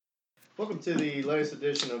Welcome to the latest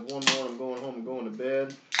edition of One More. I'm going home and going to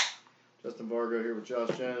bed. Justin Vargo here with Josh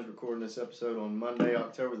Jones, recording this episode on Monday,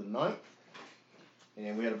 October the 9th.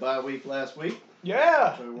 And we had a bye week last week.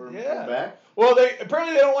 Yeah. So we're back. Well,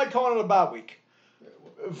 apparently they don't like calling it a bye week.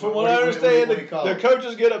 From what I understand, the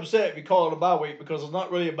coaches get upset if you call it a bye week because it's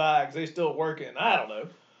not really a bye because they're still working. I don't know.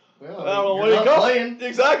 Well, I don't know what you call it.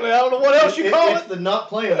 Exactly. I don't know what else you call it. It's the not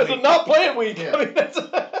playing week. It's the not playing week. Yeah. I mean, that's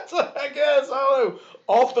I guess, I don't know,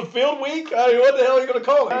 off the field week? I mean, what the hell are you going to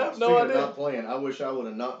call it? I have no idea. Not playing, I wish I would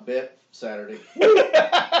have not bet Saturday.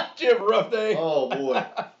 Did you have a rough day? Oh, boy.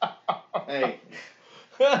 Hey.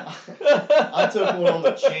 I took one on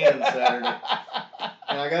the chin Saturday.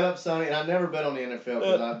 And I got up Sunday, and I never bet on the NFL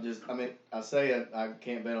because I say I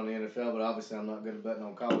can't bet on the NFL, but obviously I'm not good at betting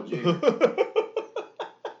on college either.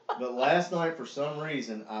 But last night, for some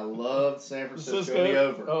reason, I loved San Francisco the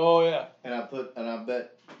over. Oh, yeah. And I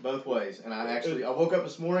bet both ways. And I woke up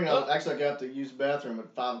this morning. I got to use the bathroom at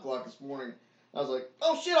 5 o'clock this morning. I was like,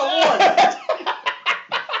 oh, shit, I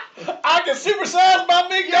won. I can supersize my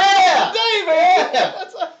big day, man.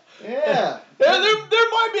 Yeah. There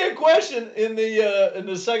might be a question in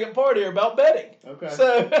the second part here about betting. Okay.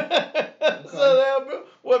 So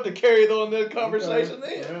we'll have to carry on the conversation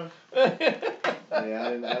then. Yeah,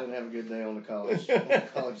 I didn't have a good day on the college.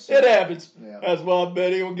 It happens. Yeah. That's why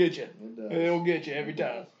betting will get you. It does. It will get you every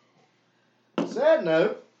time. Sad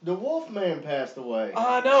note, the Wolfman passed away.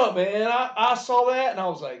 I know it, man. I saw that and I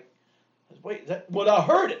was like, wait, I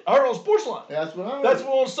heard it. I heard it on Sportsline. That's what I heard. That's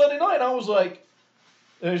on Sunday night. And I was like,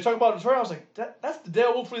 and he was talking about the trail. I was like, that's the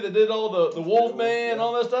Dale Wolfley that did all the Wolfman and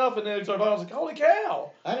all that stuff. And then he started talking. I was like, holy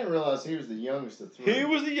cow. I didn't realize he was the youngest of three. He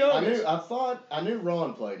was the youngest. I knew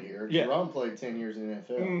Ron played here. Yeah. Ron played 10 years in the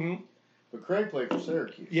NFL. Mm-hmm. But Craig played for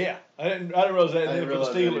Syracuse. Yeah. I didn't realize that. And then for the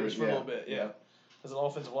Steelers for a little bit. Yeah. As an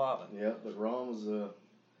offensive lineman. Yeah, but Ron was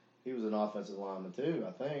he was an offensive lineman too,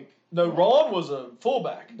 I think. No, Ron was a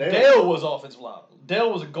fullback. Dale was offensive lineman.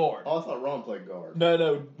 Dale was a guard. Oh, I thought Ron played guard. No,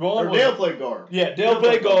 Dale played guard. Yeah, Dale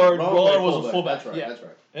played guard. Ron was a fullback. That's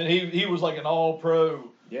right. And he was like an all-pro.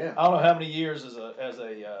 Yeah. I don't know how many years as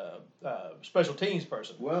a special teams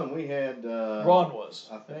person. Well, and we had Ron was.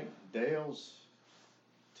 I think Dale's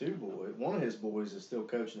two boys. One of his boys is still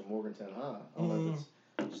coaching at Morgantown High. I don't know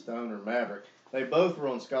if it's Stone or Maverick. They both were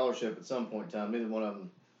on scholarship at some point in time. Neither one of them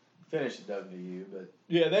finished at WU, but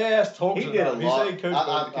yeah, they asked Holmes. He did a lot. He said he coached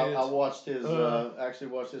both the kids. I watched his actually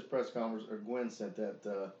watched his press conference. Or Gwen sent that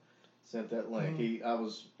link.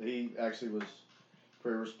 Mm-hmm. He actually was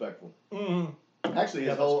pretty respectful. Mm-hmm. Actually,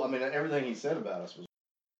 everything he said about us was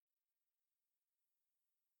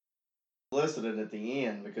solicited at the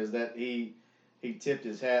end because that he tipped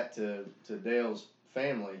his hat to Dale's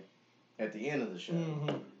family at the end of the show.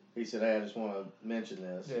 Mm-hmm. He said, hey, I just want to mention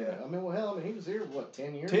this. Yeah. He was here,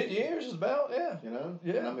 10 years? 10 years is about, yeah. You know?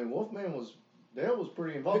 Yeah. And Dale was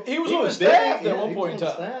pretty involved. He was on the staff at one point in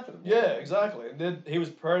time. Staff yeah, exactly. And then he was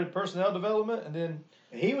part of personnel development, and then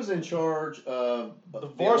he was in charge of the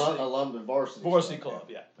varsity club.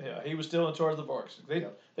 Yeah. He was still in charge of the varsity.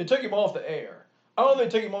 They took him off the air. I don't know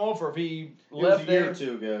if they took him off or if he left there. It was a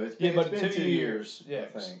year or two ago. It's been 2 years. Yeah,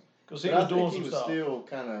 I think. Because he was doing some He was stuff. still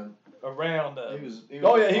kind of around. He was he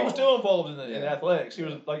was still involved in athletics. He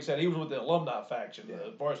was, like I said, he was with the alumni faction,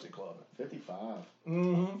 the varsity club. 55.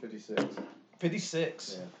 Mm-hmm. 56.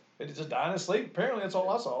 56. Yeah. He just died in his sleep. Apparently, that's all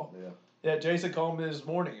I saw. Yeah. Yeah, Jason called me this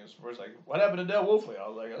morning. He was like, what happened to Dale Wolfley? I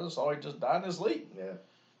was like, I just saw he just died in his sleep. Yeah.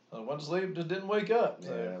 Went to sleep, just didn't wake up. Yeah,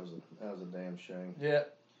 So. that was a damn shame. Yeah.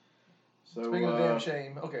 So, speaking of damn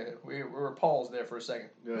shame, okay, we were paused there for a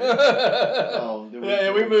second. Go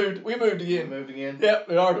ahead. We moved. We moved again. We moved again?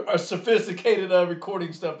 Yep, our sophisticated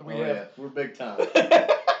recording stuff that we have. Yeah, we're big time.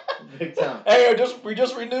 Big time. Hey, we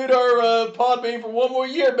just renewed our Podbean for one more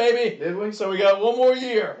year, baby. Did we? So we got one more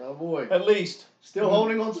year. Oh boy. At least. Still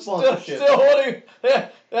holding on sponsorship. Still holding. Yeah,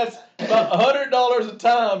 that's about $100 a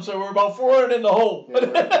time, so we're about $400 in the hole.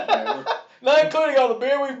 Yeah, not including all the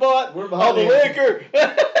beer we bought, we're all the liquor.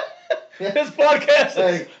 This podcast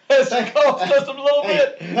has cost us a little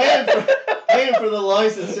bit. Paying for the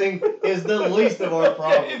licensing is the least of our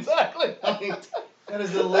problems. Exactly. That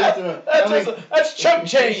is the least of our that's chump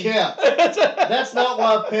change. Yeah. That's not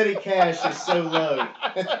why petty cash is so low.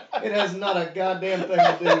 It has not a goddamn thing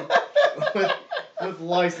to do with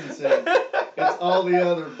licensing. It's all the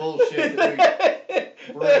other bullshit that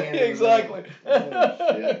we bring in. Exactly. Oh,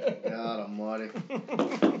 shit. God almighty.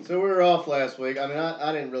 So we were off last week. I mean,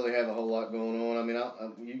 I didn't really have a whole lot going on. I mean,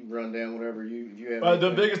 you can run down whatever you have.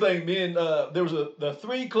 The biggest thing, there was the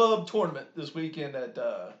 3-club tournament this weekend at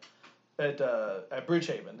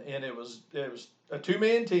Bridgehaven, and it was a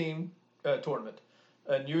 2-man team tournament.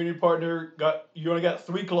 and you and your partner you only got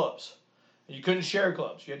 3 clubs. And you couldn't share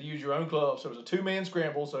clubs. You had to use your own clubs. So it was a 2-man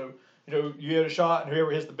scramble. So, you had a shot, and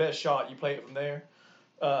whoever hits the best shot, you play it from there.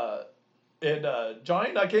 And Johnny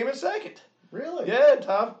and I came in second. Really? Yeah,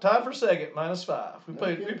 tied for second, -5.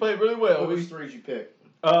 We played really well. What was 3s you picked?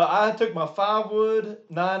 I took my 5-wood,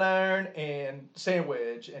 9-iron, and sand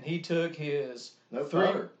wedge, and he took his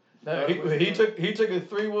putter. No, he took a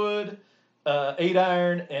 3-wood,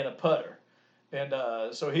 8-iron, and a putter, and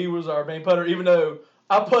so he was our main putter. Even though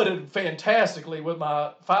I putted fantastically with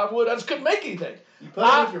my 5-wood, I just couldn't make anything. You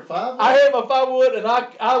putted with your 5-wood? I had my 5-wood, and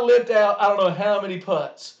I lipped out I don't know how many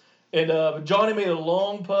putts, and Johnny made a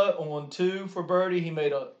long putt on 2 for birdie. He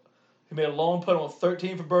made a long putt on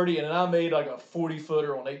 13 for birdie, and then I made like a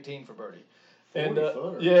 40-footer on 18 for birdie.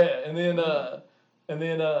 40-footer. Yeah, and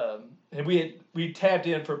we tapped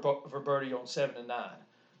in for birdie on 7 and 9.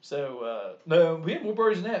 So no, we had more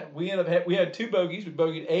birdies than that. We had 2 bogeys. We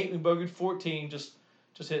bogeyed 8. We bogeyed 14. Just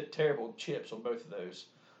hit terrible chips on both of those.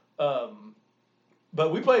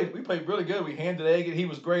 But we played really good. We handed Eggett. He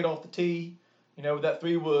was great off the tee. With that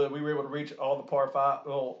 3-wood, we were able to reach all the par 5.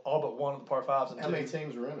 Well, all but one of the par 5s. How many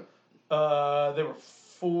teams were in it? There were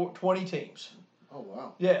 20 teams. Oh,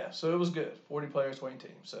 wow. Yeah, so it was good. 40 players, 20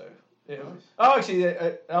 teams. So nice. Actually,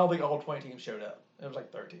 I don't think all 20 teams showed up. It was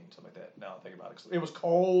like 13, something like that. Now I think about it. It was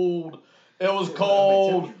cold. It was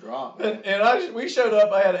cold. We showed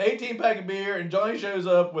up. I had an 18-pack of beer, and Johnny shows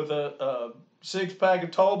up with a 6-pack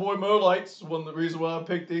of Tall Boy Miller Lights. One of the reasons why I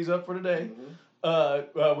picked these up for today. Mm-hmm.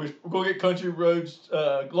 We're going to get Country Roads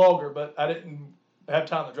lager, but I didn't have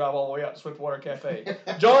time to drive all the way out to Swiftwater Cafe.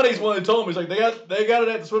 Johnny's one who told me, he's like, they got it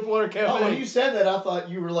at the Swiftwater Cafe. Oh, when you said that, I thought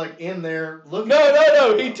you were like in there looking.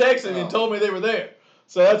 No. He texted me and told me they were there.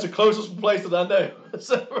 So that's the closest place that I know.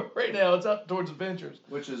 So right now it's out towards Adventures.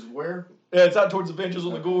 Which is where? Yeah, it's out towards Adventures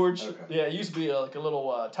on the Gorge. Okay. Yeah, it used to be like a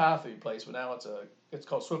little Thai food place, but now it's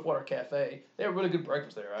called Swiftwater Cafe. They have really good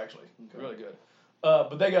breakfast there, actually. Okay. Really good.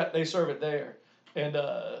 But they serve it there, and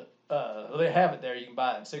they have it there. You can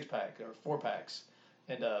buy it in 6-pack or 4-packs.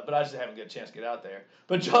 And but I just haven't got a chance to get out there.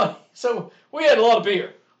 But John, so we had a lot of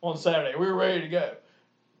beer on Saturday. We were ready to go.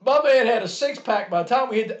 My man had a 6-pack by the time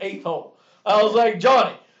we hit the 8th hole. I was like,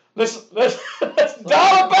 Johnny, let's dial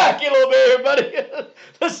it back a little bit, everybody.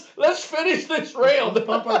 Let's finish this round. Let's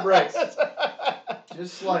pump our brakes.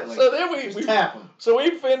 Just slightly. So then we tap them. So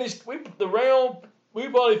we finished the round. We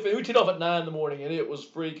teed off at 9 in the morning, and it was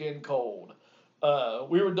freaking cold.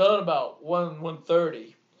 We were done about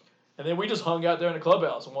 1:30. And then we just hung out there in the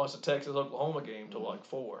clubhouse and watched the Texas-Oklahoma game till like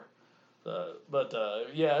 4.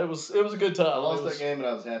 Yeah, it was a good time. I lost that game, and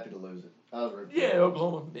I was happy to lose it. I was ready. Yeah,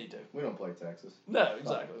 Oklahoma, me too. We don't play Texas. No,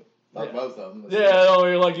 exactly. Not both of them. Yeah, I don't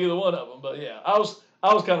really like either one of them, but yeah, I was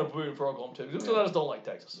kind of rooting for Oklahoma too, just because I just don't like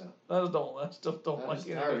Texas. No. I just don't like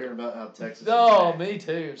it. I'm tired of hearing about how Texas. No, me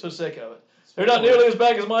too. I'm so sick of it. They're not nearly as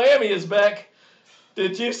back as Miami is back.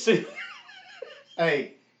 Did you see?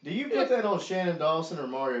 Hey. Do you put that on Shannon Dawson or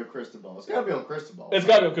Mario Cristobal? It's got to be on Cristobal. It's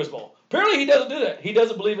got to be on Cristobal. Apparently, he doesn't do that. He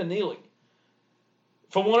doesn't believe in kneeling.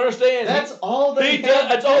 From what I understand, that's all they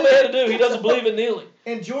had to do. He doesn't believe in kneeling.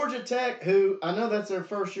 And Georgia Tech, who I know that's their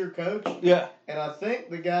first-year coach. Yeah. And I think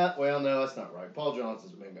the guy. Well, no, that's not right. Paul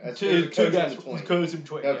Johnson's maybe. That's two guys. Coach in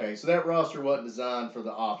between. Okay, so that roster wasn't designed for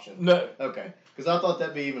the option. No. Okay. Because I thought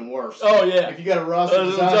that'd be even worse. Oh, yeah. If you got a roster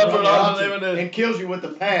designed for the option and kills you with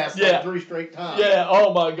the pass like 3 straight times. Yeah,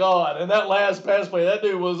 oh my God. And that last pass play, that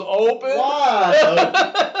dude was open. Why?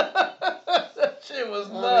 That shit was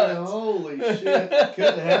nuts. Holy shit.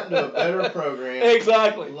 Couldn't happen to a better program.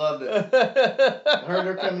 Exactly. Loved it. I heard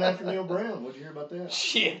they're coming after Neil Brown. What'd you hear about that?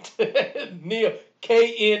 Shit. Neil.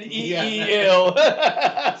 Kneel.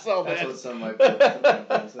 I saw that. That's what some might put.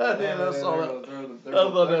 I saw that. I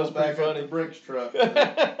thought that was pretty funny. The Brinks truck.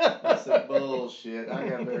 I said, bullshit. I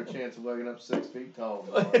got a better chance of waking up 6 feet tall.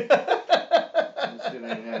 This shit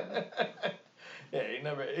ain't happening. Yeah,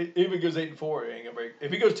 if he goes 8-4, he ain't gonna break.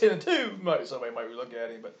 If he goes 10-2, somebody might be looking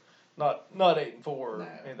at him, but not 8-4 or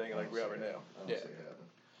anything like we are right now. Yeah.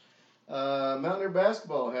 Mountaineer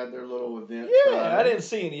basketball had their little event. Yeah, I didn't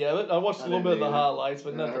see any of it. I watched a little bit of the highlights,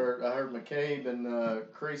 but nothing. I heard McCabe and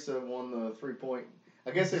Creasa won the 3-point.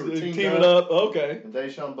 I guess they were teaming up. Okay. And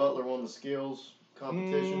Deshaun Butler won the skills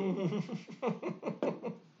competition.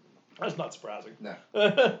 That's not surprising. No.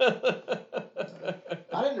 I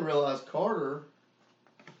didn't realize Carter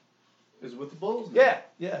is with the Bulls now.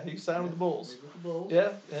 Yeah, he signed with the Bulls. He's with the Bulls.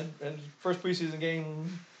 Yeah, and first preseason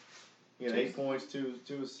game. He had 8 points, 2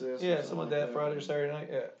 assists. Yeah, something like that. Friday or Saturday night.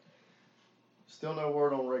 Yeah. Still no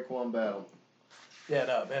word on Raekwon Battle. Yeah,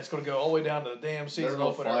 no, man, it's going to go all the way down to the damn season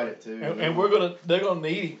opener. They're going to fight it, too. And they're going to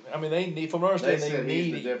need him. I mean, they need, from our understanding, they need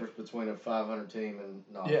he's the difference between a 500 team and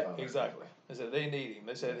not a 500. Yeah, exactly. They said they need him.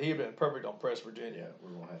 They said he'd been perfect on Press Virginia. Yeah,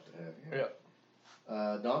 we're going to have him. Yeah.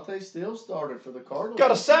 Dante still started for the Cardinals.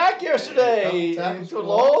 Got a sack yesterday. For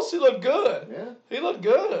loss, he looked good. Yeah, he looked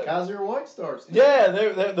good. Kaiser White starts. Yeah,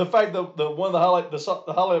 the fact the one of the highlight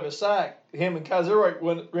of his sack, him and Kaiser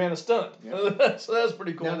White ran a stunt. Yeah. So that's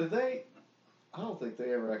pretty cool. Now, did they? I don't think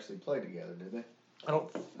they ever actually played together, did they? I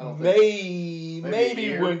don't.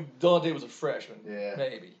 Maybe when Dante was a freshman. Yeah.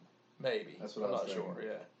 Maybe. That's what I'm not thinking. Sure.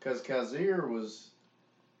 Yeah. Because Kaiser was.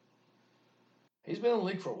 He's been in the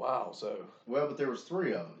league for a while, so. Well, but there was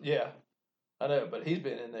 3 of them. Yeah, I know, but he's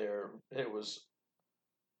been in there. It was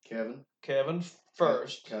Kevin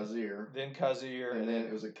first, Kaiser, then Kaiser, and then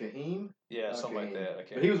it was a Kaheem. Yeah, something like that.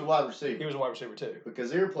 But he was a wide receiver. He was a wide receiver too. But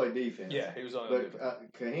Kaiser played defense. Yeah, he was on.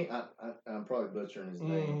 But Kaheem, I'm probably butchering his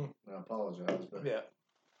name. I apologize, but yeah,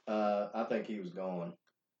 I think he was gone.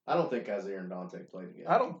 I don't think Kaiser and Dante played together.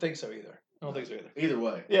 I don't think so either. Either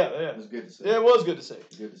way. Yeah. It was good to see. Yeah, it was good to see.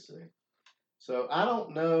 Good to see. So I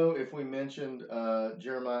don't know if we mentioned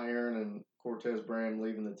Jeremiah Aaron and Cortez Braham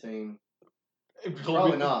leaving the team.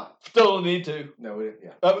 Probably not. Still don't need to. No, we didn't.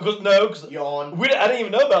 Yeah. Because yawn. I didn't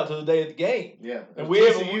even know about it till the day of the game. Yeah. And we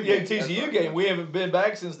haven't TCU game. We haven't been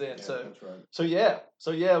back since then. Yeah, so that's right.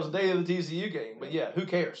 So it was the day of the TCU game. But yeah, who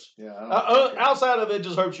cares? Yeah. Outside of it,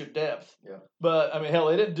 just hurts your depth. Yeah. But I mean, hell,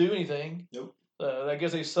 they didn't do anything. Nope. I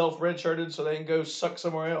guess they self-redshirted so they can go suck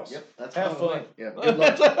somewhere else. Yep. That's have fun. Yeah. Good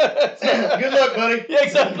luck. Good luck, buddy. Yeah,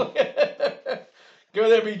 exactly. Go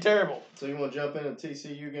there, be terrible. So you want to jump in a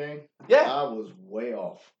TCU game? Yeah. I was way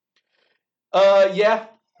off. Yeah.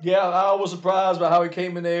 I was surprised by how he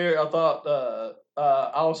came in there. I thought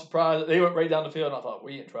I was surprised. They went right down the field, and I thought,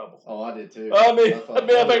 we in trouble. Oh, I did too. I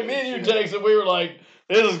think me and you, Jackson, we were like,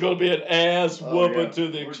 this is going to be an ass whooping to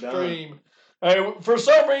the extreme. And for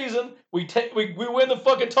some reason, we win the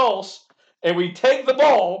fucking toss, and we take the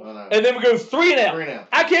ball, and then we go 3 and out.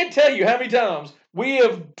 I can't tell you how many times we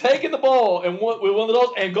have taken the ball and we won the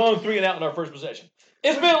toss and gone 3 and out in our first possession.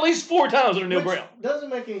 It's been at least 4 times under Neil Brown.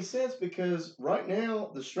 Doesn't make any sense because right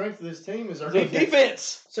now the strength of this team is our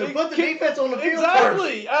defense. So put the defense on the field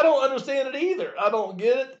Exactly. first. I don't understand it either. I don't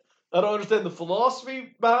get it. I don't understand the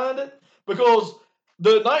philosophy behind it because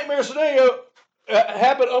the nightmare scenario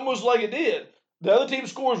happened almost like it did. The other team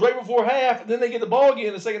scores right before half, and then they get the ball again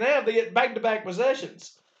in the second half. They get back-to-back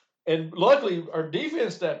possessions. And luckily, our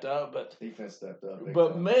defense stepped up.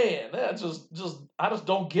 But man, that I just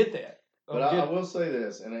don't get that. But I will say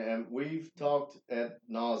this, and we've talked ad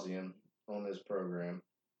nauseum on this program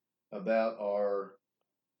about our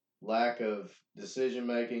lack of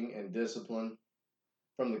decision-making and discipline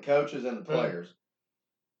from the coaches and the players.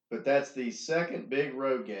 But that's the second big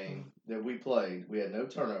road game that we played. We had no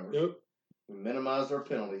turnovers. Nope. We minimized our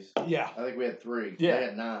penalties. Yeah. I think we had 3. Yeah. They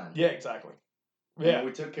had 9. Yeah, exactly. Yeah. And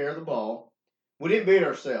we took care of the ball. We didn't beat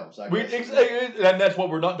ourselves, I guess. And that's what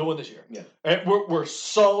we're not doing this year. Yeah. And we're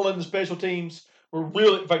solid in special teams. We're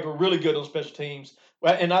really good on special teams.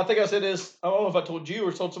 And I think I said this, I don't know if I told you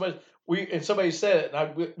or told somebody, somebody said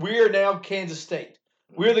it, we are now Kansas State.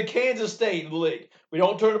 We're the Kansas State of the league. We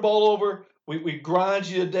don't turn the ball over. We grind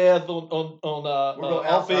you to death on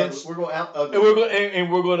offense. We're going out ugly.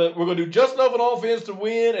 And we're going to do just enough on offense to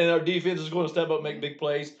win, and our defense is going to step up and make big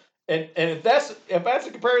plays. And if that's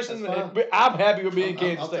a comparison, I'm happy with being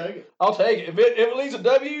Kansas State. I'll take it. If it leads to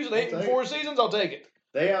W's and 8 and 4 seasons, I'll take it.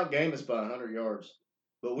 They outgained us by 100 yards,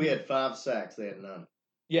 but we had 5 sacks. They had none.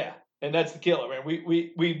 Yeah, and that's the killer, man.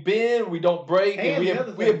 We bend, we don't break, and we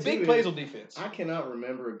have big plays on defense. I cannot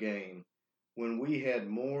remember a game when we had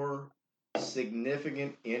more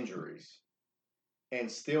significant injuries and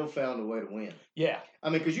still found a way to win. Yeah. I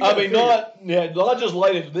mean, because not just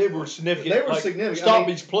late, they were significant. They were significant.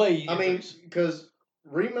 Stoppage play. I mean, because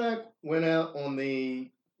Remack went out on the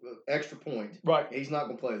extra point. Right. He's not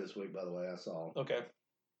going to play this week, by the way, I saw. Okay.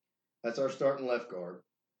 That's our starting left guard.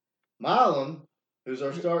 Milam, who's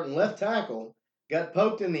our starting left tackle, got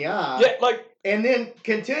poked in the eye. Yeah, and then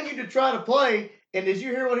continued to try to play. And did you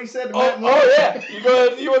hear what he said to Matt Moore? Oh, yeah.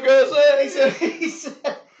 You were going to say it? He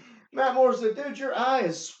said, Matt Moore said, dude, your eye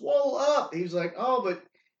is swole up. He was like, but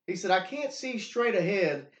he said, I can't see straight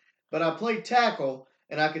ahead, but I play tackle,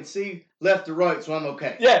 and I can see left to right, so I'm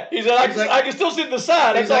okay. Yeah, he said, I can still see the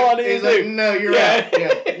side. That's all I need to do. No, you're out.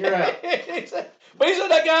 Yeah, you're out. But he said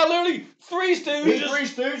that guy literally Three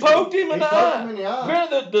Stooges poked him in the eye.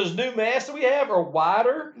 Granted, those new masks that we have are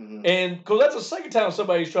wider, and because that's the second time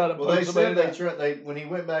somebody's tried to poke somebody. They said when he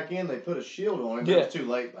went back in, they put a shield on him. But it was too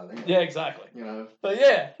late by then. Yeah, exactly. You know. But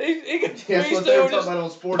yeah, he got Three That's what they were talking about on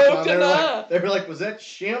Sportsline. They were like, was that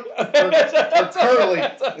Shemp or Curly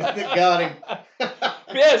that got him?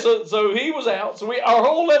 Yeah, so he was out. So our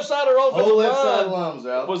whole left side of our offensive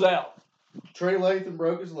line was out. Trey Latham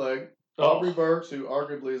broke his leg. Aubrey Burks, who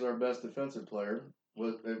arguably is our best defensive player,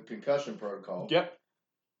 was a concussion protocol. Yep.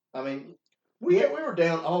 I mean, we were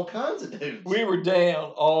down all kinds of dudes. We were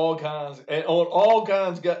down all kinds, and on all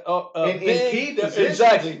kinds got in key positions.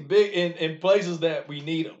 Exactly, big in places that we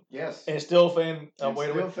need them. Yes. And still found a way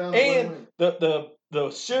to win. And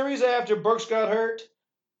the series after Burks got hurt,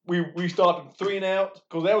 we stopped him 3 and out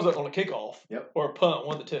because that was on a kickoff or a punt,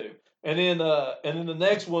 1-2. And then the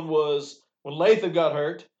next one was when Latham got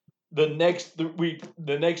hurt. The next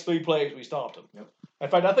 3 plays we stopped him. Yep. In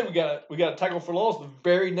fact, I think we got a tackle for loss the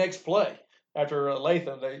very next play after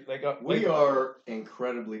Latham. They got. We are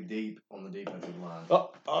incredibly deep on the defensive line.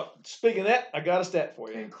 Speaking of that, I got a stat for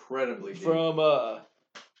you. Incredibly deep. From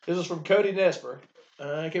this is from Cody Nesper.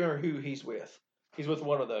 I can't remember who he's with. He's with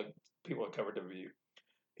one of the people that covered the review.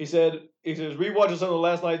 He says rewatching some of the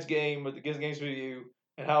last night's game with the games review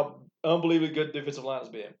and how unbelievably good the defensive line has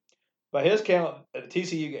been. By his count at the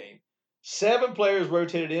TCU game, 7 players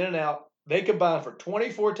rotated in and out. They combined for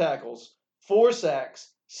 24 tackles, 4 sacks,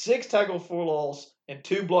 6 tackles for loss, and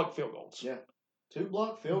 2 blocked field goals. Yeah, 2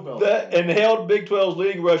 blocked field goals. And held Big 12's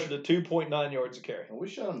leading rusher to 2.9 yards a carry. And we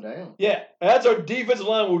shut them down. Yeah, that's our defensive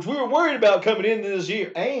line, which we were worried about coming into this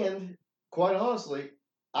year. And quite honestly,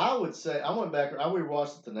 I would say I went back. I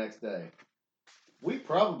rewatched it the next day. We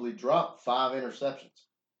probably dropped 5 interceptions.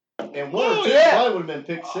 And one or two probably would have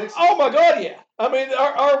been pick 6. Oh my God, yeah! I mean,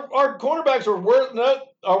 our cornerbacks are worse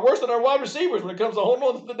than our wide receivers when it comes to holding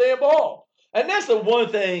on to the damn ball. And that's the one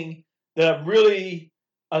thing that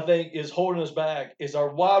I think is holding us back is our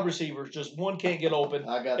wide receivers. Just one can't get open,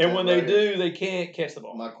 and when they do, they can't catch the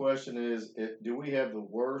ball. My question is, do we have the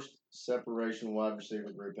worst separation wide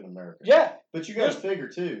receiver group in America? Yeah, but you got to figure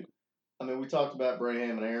too. I mean, we talked about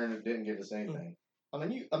Braham and Aaron who didn't give us anything. I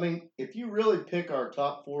mean, if you really pick our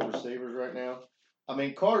top 4 receivers right now, I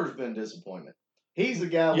mean, Carter's been a disappointment. He's the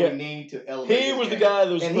guy we need to elevate. He was the guy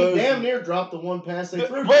that was and he damn near dropped the one pass they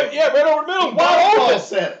threw. Right over the middle, wide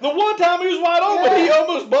open. The one time he was wide open, he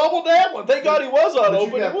almost bobbled that one. Thank God he was wide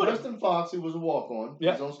open. You got Preston Fox, who was a walk-on.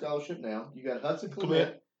 He's on scholarship now. You got Hudson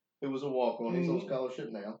Clement, who was a walk-on. He's on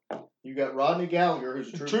scholarship now. You got Rodney Gallagher,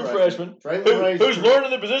 who's a true freshman. Who's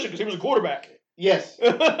learning the position because he was a quarterback. Yes,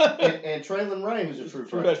 and Traylon Ray, who's a true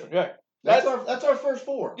freshman. Yeah, that's our first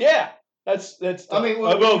 4. Yeah, that's. I mean,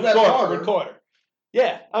 Carter.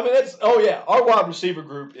 Yeah, I mean our wide receiver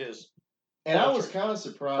group is. And I was kind of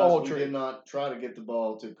surprised we did not try to get the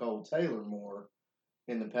ball to Cole Taylor more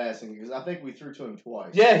in the passing because I think we threw to him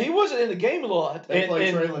twice. Yeah, he wasn't in the game a lot,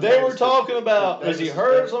 and they were talking about is he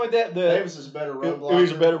hurt or something like that. Davis is a better run blocker. He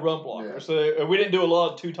was a better run blocker, so we didn't do a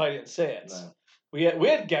lot of 2 tight end sets. No. We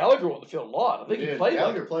had Gallagher on the field a lot. I think he played.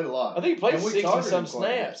 Gallagher played a lot. I think he played 60-some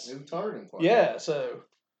snaps. We targeted him quite. Yeah, so.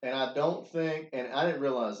 And I don't think, and I didn't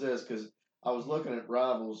realize this because I was looking at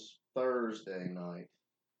Rivals Thursday night,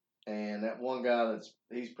 and that one guy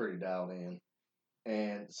he's pretty dialed in,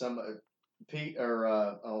 and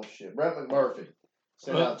Brett McMurphy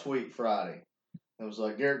sent out a tweet Friday. It was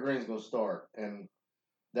like Garrett Green's gonna start, and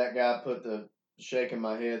that guy put the shaking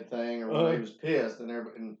my head thing, or he was pissed,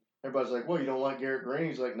 and everybody's like, well, you don't like Garrett Green?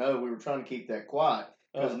 He's like, no, we were trying to keep that quiet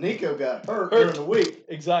because Nico got hurt during the week.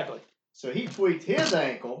 Exactly. So he tweaked his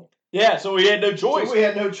ankle. Yeah, so we had no choice.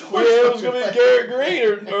 It was going to be Garrett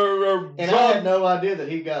Green or and I had no idea that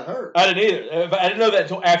he got hurt. I didn't either. I didn't know that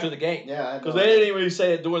until after the game. Yeah, because they didn't even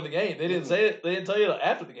say it during the game. They didn't say it. They didn't tell you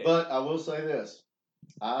after the game. But I will say this: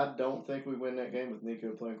 I don't think we win that game with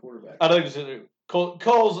Nico playing quarterback. I don't think so.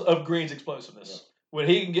 Because of Green's explosiveness. Yeah. When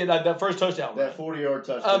he can get that first touchdown, that 40-yard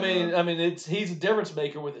touchdown. I mean, he's a difference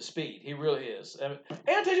maker with his speed. He really is. And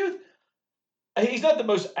I tell you, he's not the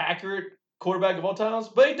most accurate quarterback of all times,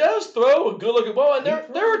 but he does throw a good-looking ball. And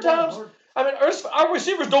there are times. I mean, our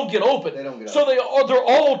receivers don't get open. They don't get open. So they're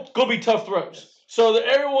all going to be tough throws. Yes. So that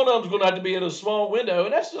every one of them's going to have to be in a small window,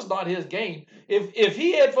 and that's just not his game. If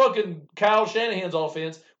he had fucking Kyle Shanahan's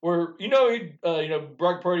offense, where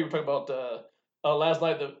Brock Purdy, we're talking about last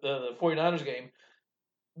night the 49ers game.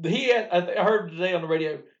 He had. I heard today on the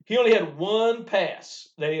radio. He only had one pass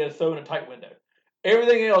that he had thrown in a tight window.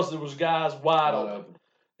 Everything else, there was guys wide open.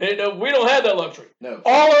 And we don't have that luxury. No.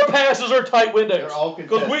 All our passes are tight windows. They're all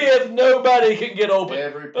contested. Because we have nobody can get open.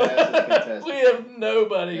 Every pass is contested. We have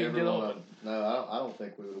nobody can get open. No, I don't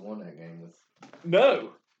think we would have won that game. No.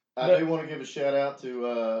 I do want to give a shout out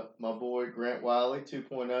to my boy Grant Wiley,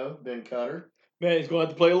 2.0, Ben Cutter. Man, he's going to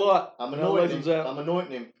have to play a lot. I'm anointing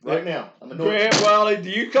him right now. Grant Wiley, do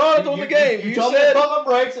you call it on the game? You told me to put my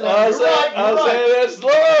brakes, and I said it's a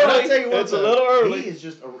little early. It's a little early. He is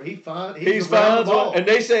just he's fine. He's fine. And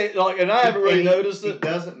they say and I haven't really noticed it. He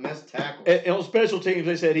doesn't miss tackles. And on special teams,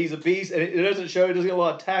 they said he's a beast, and it doesn't show. He doesn't get a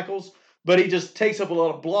lot of tackles, but he just takes up a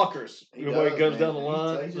lot of blockers when he goes down the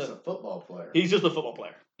line. He's just a football player. He's just a football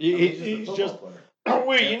player. He's just.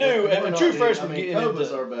 You knew, and a true freshman getting into.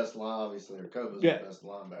 Koba's our best line, obviously, or Koba's our best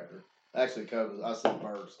linebacker. Actually, I said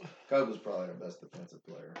Burks. Koba's probably our best defensive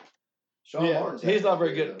player. Sean Martin's he's not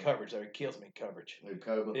very good at coverage, though. He kills me in coverage.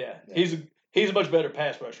 Koba? Yeah. He's a much better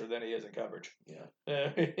pass rusher than he is in coverage. Yeah.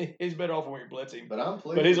 He's better off when you blitz him. But I'm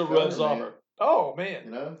pleased. But he's a run stopper. Oh, man.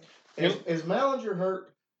 You know? Is Mallinger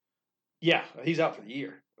hurt? Yeah, he's out for the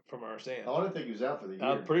year. From our understanding. I didn't think he was out for the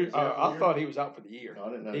year. I thought he was out for the year. No, I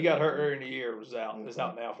didn't know. He got hurt early in the year. Was out. Is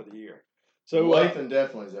out now for the year. So Lathan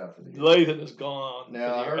definitely is out for the year. Lathan is gone.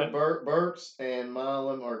 Now I heard Burks and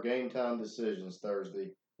Milam are game time decisions Thursday.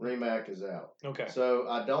 Remack is out. Okay. So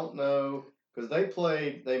I don't know because they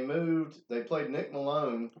played Nick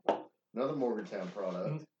Malone, another Morgantown product.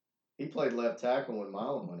 Mm-hmm. He played left tackle when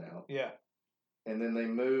Milam went out. Yeah. And then they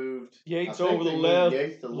moved Yates over the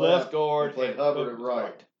left guard. Played Hubbard at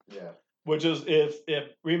right. Yeah. Which is if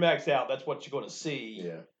Remack's out, that's what you're going to see.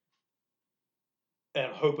 Yeah.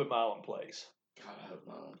 And hoping Milam plays. God, I hope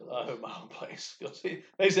Milam plays. I hope Milam plays.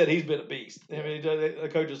 They said he's been a beast. Yeah. I mean, the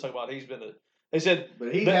coaches talk about he's been a. They said,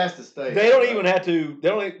 but he has to stay. They don't even have to.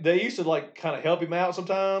 They used to kind of help him out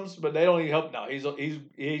sometimes, but they don't even help now. He's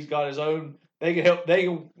got his own. They can help. They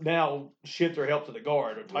can now shift their help to the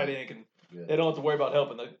guard or tight end can. Yeah. They don't have to worry about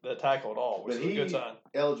helping the tackle at all, which is a good sign.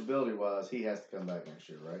 Eligibility-wise, he has to come back next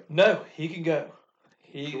year, right? No, he can go.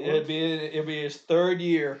 It'll be his third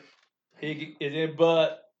year.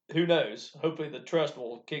 But who knows? Hopefully the trust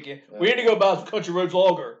will kick in. We need to go buy some country roads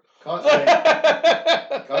longer.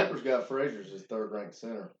 Kuiper's got Frazier as his third-ranked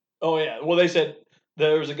center. Oh yeah. Well, they said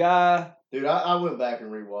there was a guy. Dude, I went back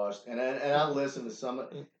and rewatched, and I listened to some,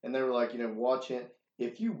 and they were like, watch him.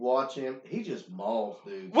 If you watch him, he just mauls,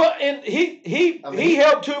 dude. Well, and he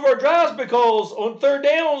helped two of our drives because on third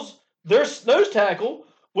downs, their nose tackle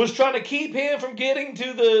was trying to keep him from getting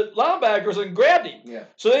to the linebackers and grabbed him. Yeah.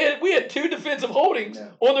 So we had two defensive holdings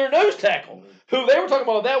on their nose tackle. Who they were talking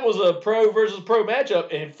about that was a pro versus pro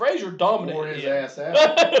matchup, and Frazier dominated. Wore his ass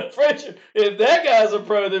out. Frazier, if that guy's a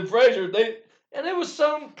pro, then Frazier. And it was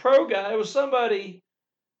some pro guy. It was somebody.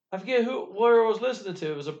 I forget where I was listening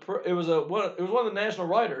to. It was one of the national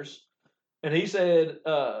writers, and he said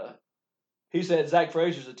Zach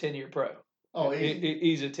Frazier's a 10-year pro. Oh,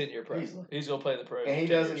 he's a 10-year pro. Easily. He's gonna play the pro. And he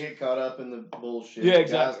doesn't get caught up in the bullshit. Yeah,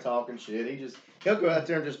 exactly. Guys talking shit. He'll go out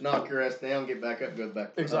there and just knock your ass down, get back up, and go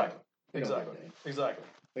back. Exactly. He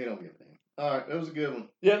don't get that. All right, that was a good one.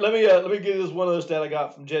 Yeah, let me give this one of those stat I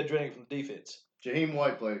got from Jed Drenning from the defense. Jaheim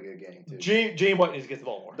White played a good game too. Jaheim White needs to get the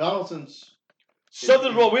ball more. Donaldson's.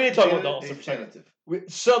 Something's wrong. We need to talk about Donaldson.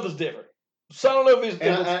 Something's different. So I don't know if he's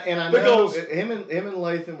different. And I know him and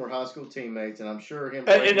Lathan were high school teammates, and I'm sure him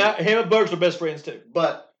and Burks are best friends too.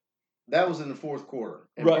 But that was in the fourth quarter,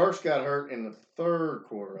 and Burks got hurt in the third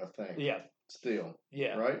quarter, I think. Yeah. Still.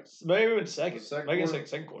 Yeah. Right. Maybe in second. Maybe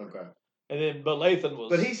second quarter. Okay. And then, but Lathan was.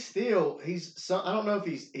 But I don't know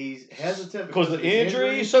if he's hesitant because of the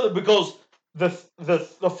injury. Because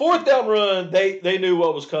the fourth down run, they knew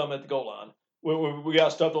what was coming at the goal line. We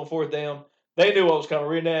got stuffed on fourth down. They knew what was coming.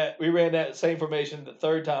 We ran that same formation the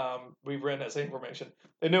third time. We ran that same formation.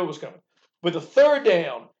 They knew it was coming. But the third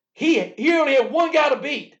down, he only had one guy to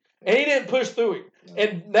beat, and he didn't push through him.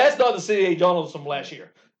 And that's not the C.A. Donaldson from last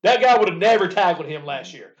year. That guy would have never tackled him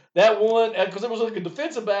last year. That one, because it was like a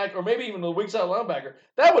defensive back or maybe even a weak side linebacker,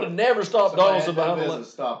 that would have never stopped Donaldson behind the line.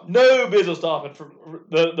 No business stopping.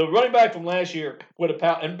 The running back from last year would have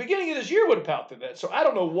pounded, and the beginning of this year would have pounded through that. So I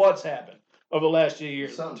don't know what's happened over the last 2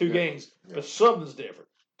 years, games, but something's different.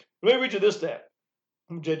 Let me read you this stat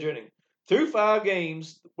from Jed Drenning. Through 5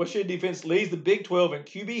 games, West Virginia defense leads the Big 12 in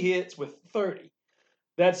QB hits with 30.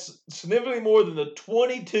 That's significantly more than the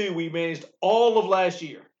 22 we managed all of last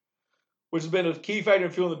year, which has been a key factor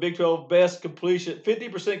in fueling the Big 12 best completion,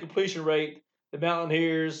 50% completion rate the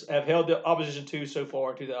Mountaineers have held the opposition to so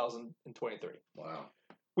far in 2023. Wow.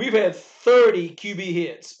 We've had 30 QB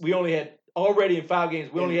hits. We only had already in 5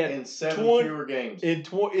 games. We only had in 7 fewer games. In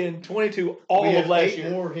 22 all of last year.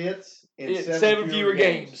 8 more hits in 7 fewer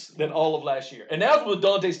games than all of last year. And now it's with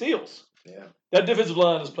Dante steals. Yeah. That defensive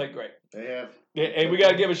line has played great. They have. Yeah, and we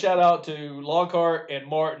got to give a shout out to Lockhart and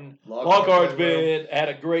Martin. Lockhart's had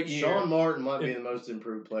a great year. Sean Martin might be the most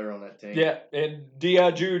improved player on that team. Yeah, and yeah.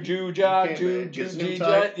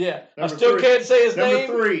 I still 3. can't say his name.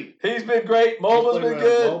 Number 3. He's been great. Moba's been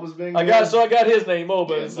good. Moba's been good. I got his name.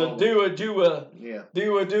 Moba. Yeah, It's a Dua. Yeah.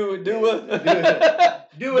 Dua. Do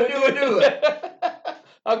it.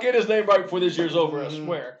 I'll get his name right before this year's over, I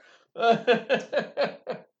swear.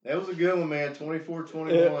 That was a good one, man.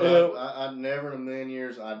 24-21. I never in a million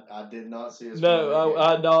years, I did not see us. No,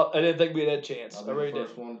 I didn't think we had a chance. I really did.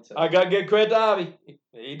 I got to give credit to Ivy.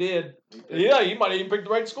 He did. Yeah, he might have even picked the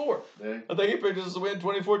right score. Did I think he picked us to win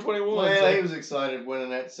 24-21. Well, so. he was excited winning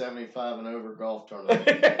that 75 and over golf tournament.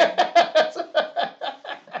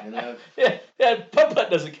 Putt-putt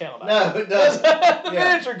doesn't count. No, it doesn't. The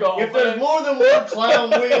miniature golf. If there's more than one clown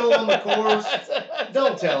wheel on the course,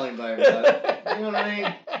 don't tell anybody about it. You know what I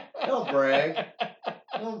mean? Don't brag.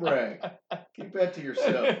 Keep that to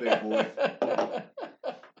yourself, big boy.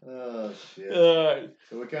 Oh, shit.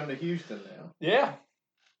 So we come to Houston now. Yeah.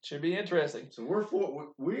 Should be interesting. So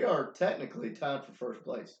we are technically tied for first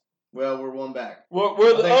place. Well, we're one back.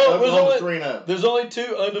 There's only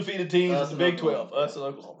 2 undefeated teams in the Big 12. Us and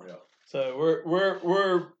Oklahoma. Yeah. So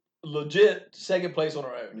we're legit second place on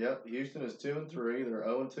our own. Yep. Houston is 2-3. They're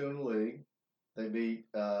 0-2 in the league. They beat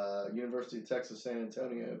University of Texas San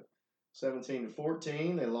Antonio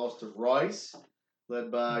 17-14. They lost to Rice, led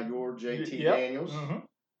by your JT Daniels,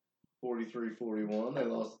 43-41. They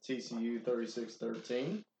lost to TCU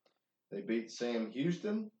 36-13. They beat Sam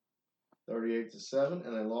Houston 38-7,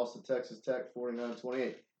 and they lost to Texas Tech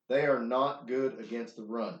 49-28. They are not good against the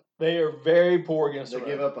run. They are very poor against the run.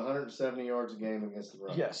 They give up 170 yards a game against the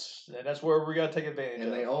run. Yes, and that's where we got to take advantage of.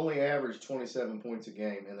 And they only average 27 points a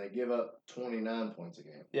game, and they give up 29 points a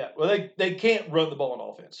game. Yeah, well, they can't run the ball on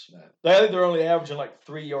offense. No. I think they're only averaging like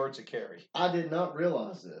 3 yards a carry. I did not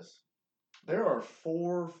realize this. There are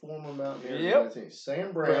 4 former Mountaineers on that team.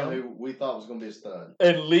 Sam Braham, who we thought was going to be a stud.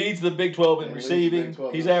 And leads the Big 12 in receiving.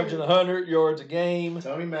 He's averaging 100 yards a game.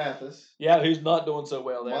 Tony Mathis. Yeah, who's not doing so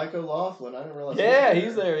well there. Mike O'Loughlin, I didn't realize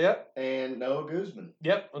he's there, yep. And Noah Guzman.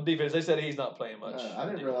 Yep, on defense. They said he's not playing much. I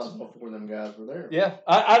didn't realize all 4 of them guys were there. Yeah,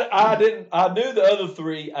 I didn't. I knew the other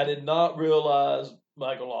 3. I did not realize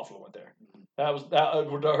Mike O'Loughlin went there. I heard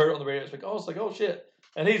it on the radio. It's like, oh, shit.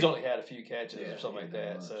 And he's only had a few catches or something like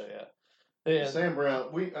that, so yeah. Yeah. Sam Brown,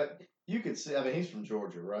 you could see. I mean, he's from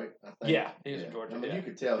Georgia, right? I think. Yeah, he's from Georgia. I mean, you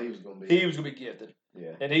could tell he was going to be. He was going to be gifted.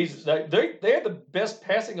 Yeah, and they're the best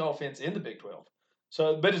passing offense in the Big 12.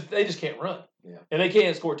 So, but they just can't run. Yeah, and they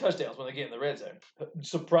can't score touchdowns when they get in the red zone.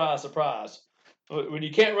 Surprise, surprise. When you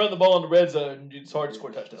can't run the ball in the red zone, it's hard to score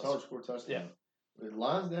touchdowns. It's hard to score touchdowns. Yeah, the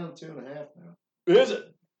line's down to 2.5 now. Is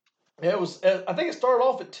it? Yeah, it was. I think it started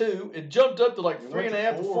off at 2. It jumped up to like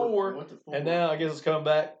 3.5 to 4, and now I guess it's coming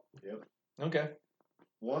back. Yep. Okay.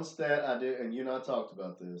 One stat I did, and you and I talked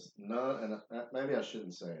about this. And maybe I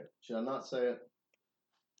shouldn't say it. Should I not say it?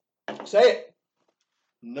 Say it.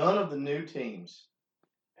 None of the new teams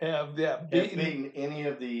have beaten any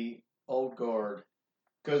of the old guard.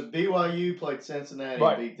 Because BYU played Cincinnati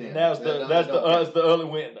and beat them. That's the early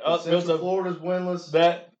win. Central Florida's winless.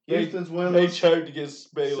 Houston's winless. They choked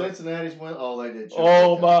against Baylor. Cincinnati's win. Oh, they did.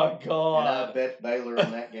 Oh my God! And I bet Baylor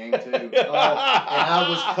in that game too. And I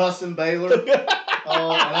was cussing Baylor. And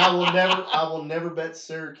I will never bet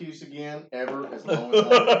Syracuse again ever as long as I live.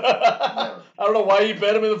 Never. I don't know why you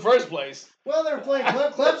bet them in the first place. Well, they were playing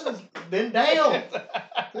Clemson's been down.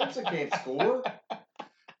 Clemson can't score.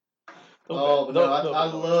 I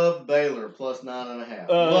love Baylor plus 9.5.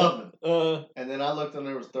 Loved them. And then I looked and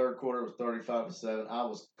there was third quarter. It was 35-7. I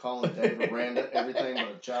was calling Dave Miranda everything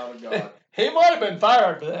but a child of God. He might have been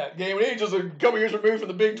fired for that game. He was just a couple years removed from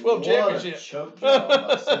the Big 12 championship. What a choke job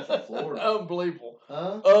by Central Florida. Unbelievable.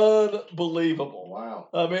 Huh? Unbelievable. Wow.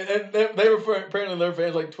 I mean, and they were apparently their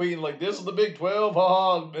fans like tweeting like, "This is the Big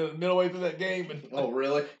 12, middle way through that game." And, oh,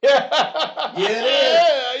 really? Yeah. Yeah, it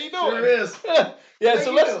is. Yeah, you know sure it is. Yeah.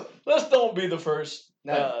 So let's don't be the first.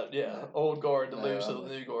 No. Old guard to lose to the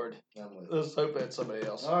new guard. Let's hope that's somebody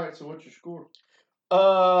else. All right. So what's your score?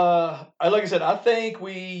 Like I said, I think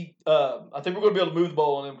we're going to be able to move the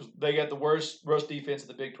ball on them because they got the worst rush defense in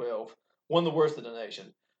the Big 12, one of the worst in the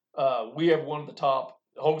nation. We have one of the top.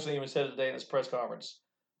 Holmesy even said it today in his press conference.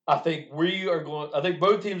 I think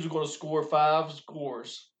both teams are going to score 5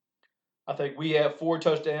 scores. I think we have 4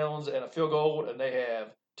 touchdowns and a field goal, and they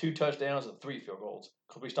have 2 touchdowns and 3 field goals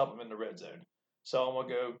because we stop them in the red zone. So I'm going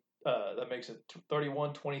to go. That makes it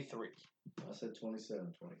 31-23. I said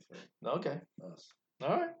 27-23. Okay. Us.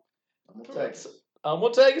 All right. I'm going to take us. I'm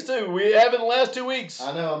going to take us too. We have in the last 2 weeks.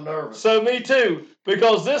 I know, I'm nervous. So me too.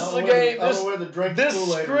 Because this is a game. This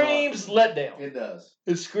screams letdown. It does.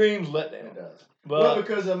 It screams letdown. It does. But,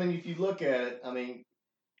 because, if you look at it,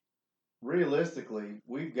 realistically,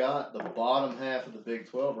 we've got the bottom half of the Big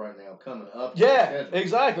 12 right now coming up. Yeah,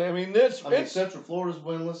 exactly. Central Florida's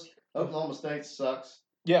winless. Oklahoma State sucks.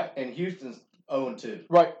 Yeah. And Houston's 0-2.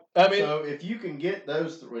 Right. So if you can get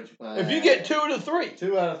those three, if you get 2 out of 3,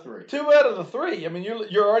 2 out of 3, 2 out of the 3,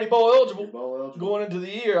 you're already bowl eligible. You're bowl eligible going into the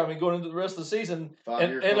year. Going into the rest of the season,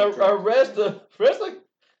 and our rest of the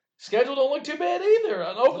schedule don't look too bad either.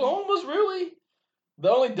 And Oklahoma's really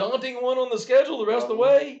the only daunting one on the schedule. The rest of the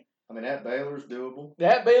way, at Baylor's doable.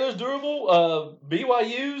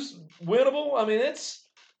 BYU's winnable.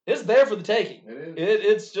 It's there for the taking. It is.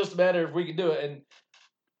 It's just a matter if we can do it, and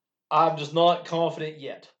I'm just not confident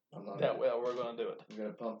yet. We're going to do it. We're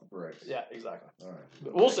going to pump the brakes. Yeah, exactly. All right.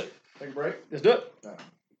 But we'll see. Take a break. Let's do it. All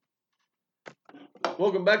right.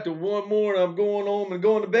 Welcome back to one more, and I'm going home and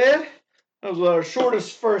going to bed. That was our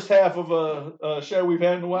shortest first half of a show we've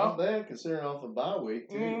had in a while. Not bad, considering off a bye week,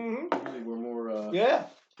 too. Mm-hmm. Usually we're more... Yeah,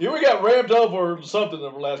 we got ramped up or something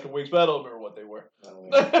over the last couple weeks, but I don't remember what they were.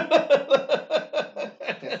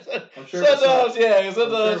 I'm sure sometimes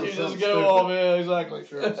you just go off. Yeah, exactly.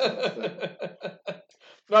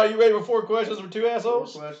 Now, you ready for 4 questions for 2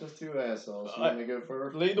 assholes? 4 questions, 2 assholes. You want me to go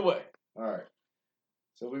first? Lead the way. All right.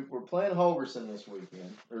 So we're playing Holgerson this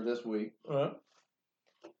weekend, or this week. Uh-huh.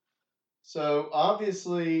 So,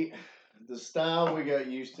 obviously, the style we got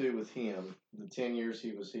used to with him, the 10 years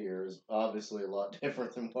he was here, is obviously a lot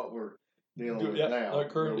different than what we're dealing with now. Our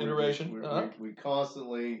current iteration. We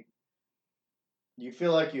constantly... You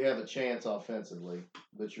feel like you have a chance offensively,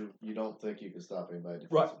 but you don't think you can stop anybody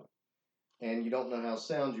defensively. Right. And you don't know how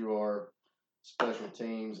sound you are, special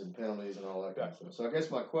teams and penalties and all that kind of stuff. So I guess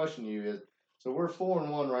my question to you is, so we're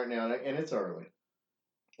 4-1 right now, and it's early.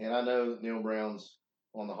 And I know that Neil Brown's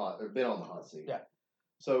been on the hot seat. Yeah.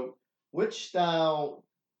 So which style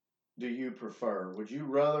do you prefer? Would you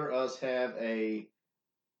rather us have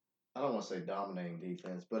I don't want to say dominating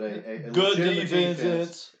defense, but a good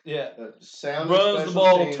defense. Yeah. Sound runs the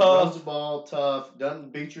ball teams, tough. Runs the ball tough.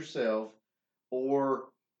 Doesn't beat yourself. Or,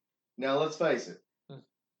 now let's face it,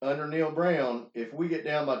 under Neil Brown, if we get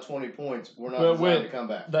down by 20 points, we're not designed to come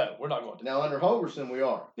back. No, we're not going to. Now under Holgerson, we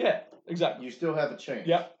are. Yeah, exactly. You still have a chance.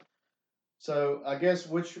 Yep. So I guess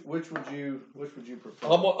which would you prefer?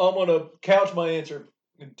 I'm going to couch my answer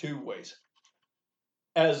in 2 ways.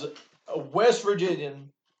 As a West Virginian,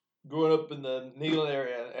 growing up in the Neyland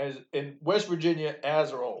area, as in West Virginia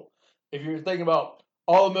as a whole, if you're thinking about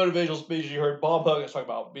all the motivational speeches you heard Bob Huggins talk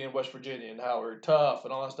about being West Virginia and how we're tough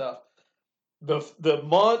and all that stuff,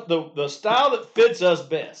 the style that fits us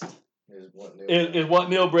best is what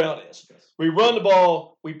Neil Brown is. Yes. We run the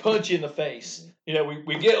ball, we punch you in the face. Mm-hmm.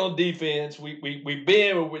 We get on defense, we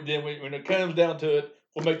bend, then when it comes down to it,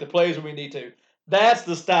 we'll make the plays when we need to. That's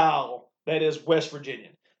the style that is West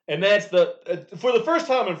Virginian. And that's for the first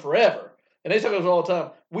time in forever, and they talk about it all the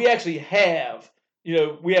time, we actually have,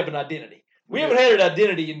 we have an identity. We haven't had an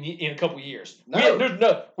identity in a couple of years. We weren't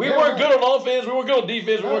good on offense. We weren't good on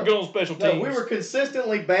defense. We weren't good on special teams. No, we were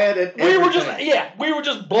consistently bad at everything. We were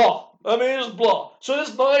just blah. It was blah. So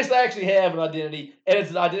it's nice to actually have an identity, and it's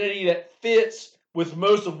an identity that fits with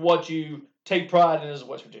most of what you take pride in as a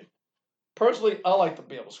West Virginia. Personally, I like to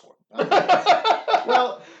be able to score.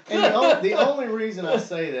 Well, and the only reason I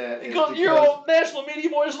say that is because you're on national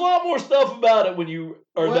media more. There's a lot more stuff about it when you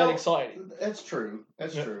are that excited. That's true.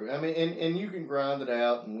 That's true. And you can grind it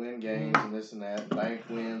out and win games and this and that, and bank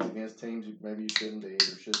wins against teams maybe you shouldn't be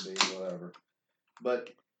or should be, whatever.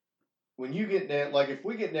 But when you get down, like if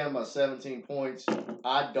we get down by 17 points,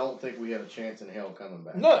 I don't think we have a chance in hell coming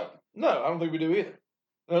back. No, I don't think we do either.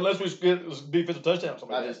 Unless we get a defensive touchdown or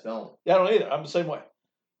something. I just don't. Yeah, I don't either. I'm the same way.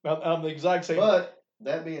 I'm the exact same. But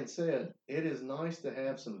that being said, it is nice to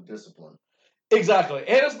have some discipline. Exactly,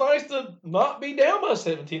 and it's nice to not be down by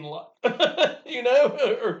 17 a lot.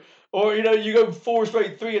 or you go 4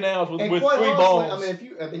 straight 3-and-outs with 3 balls. If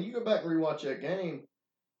you go back and rewatch that game,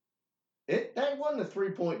 that wasn't a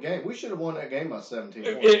 3-point game. We should have won that game by 17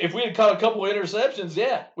 points. If we had caught a couple of interceptions,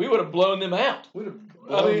 yeah, we would have blown them out.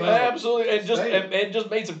 Absolutely, and just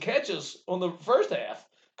made some catches on the first half.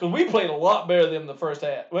 Because we played a lot better than the first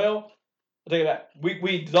half. Well, I'll tell you that.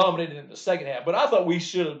 We dominated in the second half, but I thought we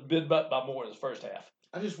should have been by more in the first half.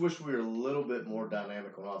 I just wish we were a little bit more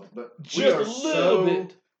dynamic on offense. But just a little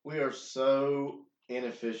bit. We are so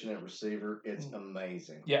inefficient at receiver. It's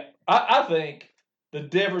amazing. Yeah. I think the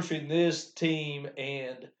difference between this team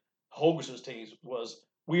and Holgerson's teams was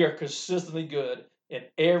we are consistently good in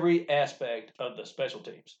every aspect of the special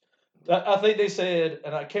teams. I think they said,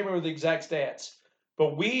 and I can't remember the exact stats,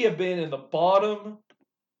 but we have been in the bottom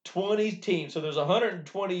 20 teams. So there's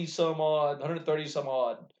 120 some odd, 130 some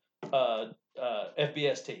odd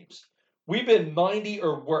FBS teams. We've been 90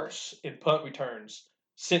 or worse in punt returns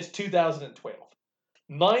since 2012.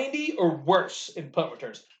 90 or worse in punt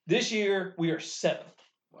returns. This year, we are 7th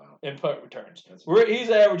in punt returns. He's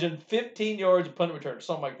averaging 15 yards of punt return,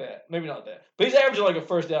 something like that. Maybe not that. But he's averaging like a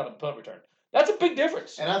first down in punt return. That's a big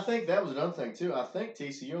difference. And I think that was another thing, too. I think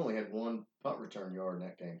TCU only had 1 punt return yard in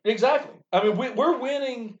that game. Exactly. I mean, we're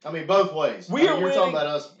winning. I mean, both ways. You're winning, talking about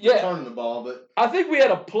us returning the ball, but I think we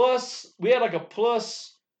had a plus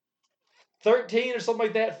 13 or something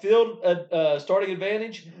like that field starting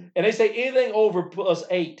advantage. Mm-hmm. And they say anything over plus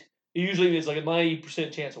 8, usually is like a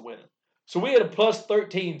 90% chance of winning. So we had a plus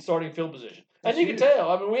 13 starting field position. And you can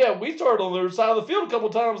tell. I mean, we started on the side of the field a couple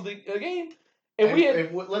of times the game.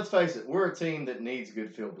 And let's face it, we're a team that needs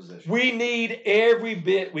good field position. We need every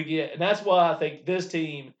bit we get. And that's why I think this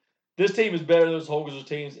team is better than those Holgers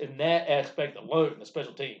teams in that aspect alone, the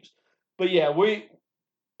special teams. But yeah, we,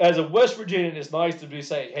 as a West Virginian, it's nice to be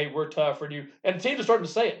saying, hey, we're tough for you. And the teams are starting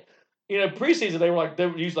to say it. Preseason, they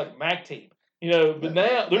would use like MAC team. But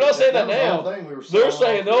now, they're not saying that now. They're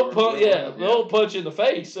saying they'll punch you in the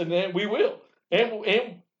face, and then we will.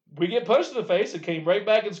 And we get punched in the face and came right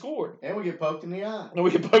back and scored. And we get poked in the eye.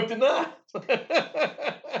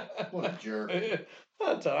 What a jerk.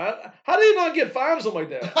 How did he not get fined or something like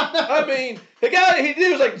that? I mean, the guy, he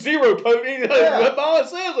was like 0 poke. All it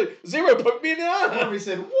says like 0 poke me in the eye. He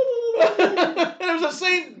said, and it was the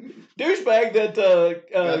same douchebag that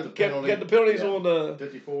got the penalties on the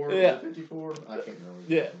 54. Yeah. 54? I can't remember.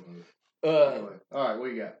 Yeah. Anyway. All right,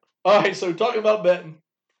 what you got? All right, so talking about betting.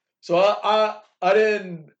 So I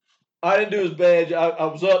didn't do as bad. I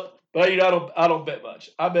was up, but I don't bet much.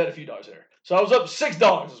 I bet a few dollars there. So I was up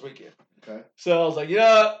 $6 this weekend. Okay. So I was like,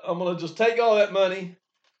 I'm gonna just take all that money.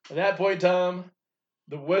 At that point in time,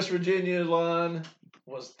 the West Virginia line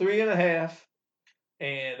was 3.5,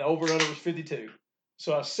 and the over under was 52.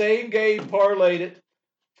 So I same game parlayed it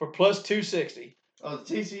for plus 260. Oh, the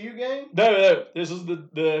TCU game? No. This is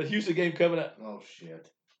the Houston game coming up. Oh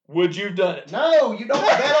shit. Would you have done it? No, you don't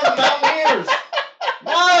bet on the Mountaineers.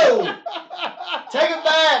 No! Take it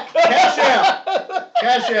back. Cash out.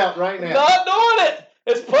 Cash out right now. Not doing it.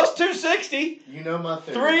 It's plus 260. You know my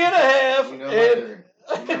theory. 3.5. You know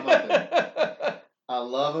my theory. I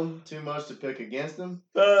love them too much to pick against them,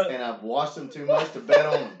 and I've watched them too much to bet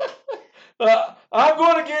on them. I'm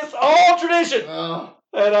going against all tradition.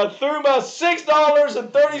 And I threw my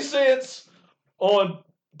 $6.30 on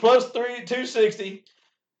plus 260.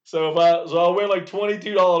 So I win like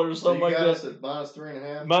 $22 or something like that. So you got us at minus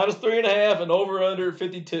 3.5? Minus 3.5 and over under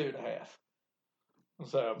 52.5.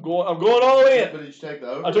 So I'm going all in. But did you take the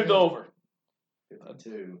over? I took the over.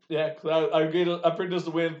 52. Yeah, because I picked us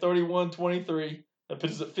to win 31-23. I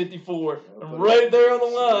picked us at 54. I'm right there on the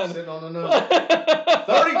line. Sitting on the number.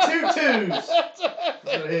 32 twos. That's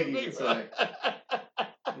what Higgy would say.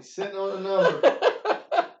 He's sitting on the number.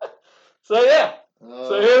 So yeah.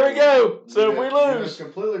 So here we go. So if we lose,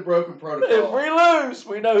 completely broken protocol. If we lose,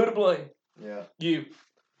 we know who to blame. Yeah. You.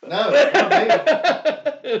 No, not me.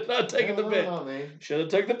 Not taking the bet. Not me. Should have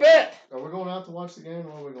took the bet. Are we going out to watch the game,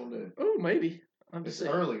 or what are we going to do? Oh, maybe. It's an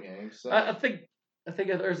early game. So. I think on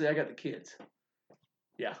Thursday I got the kids.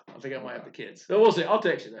 Yeah, I think I might have the kids. So we'll see. I'll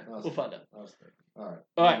text you that. We'll find out. All right.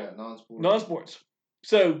 All right. Got non-sports. Non-sports.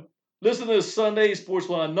 So listen to this Sunday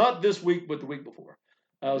Sportsline. Not this week, but the week before.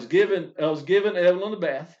 I was giving Evelyn a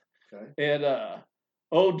bath. Okay. And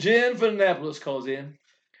old Jen from Annapolis calls in.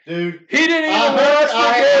 Dude, he didn't even watch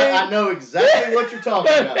the game. I know exactly what you're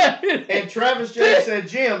talking about. And Travis J said,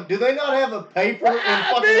 Jim, do they not have a paper in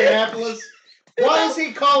fucking Annapolis? Why does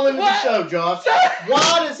he call into the show, Josh?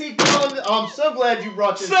 Why does he call into... I'm so glad you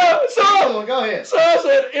brought this up. Go ahead. So I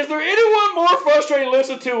said, is there anyone more frustrating to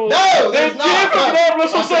listen to no, there's than Jim from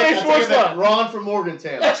Annapolis on Sunday Sportsline? Ron from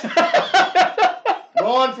Morgantown.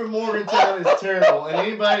 Ron from Morgantown is terrible. And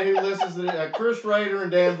anybody who listens to Chris Rader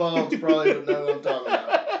and Dan Boggs probably would know what I'm talking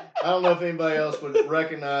about. I don't know if anybody else would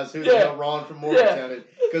recognize who the hell Ron from Morgantown is.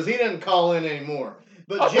 Because he doesn't call in anymore.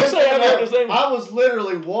 But Jim, I was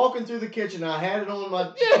literally walking through the kitchen. I had it on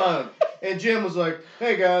my phone. And Jim was like,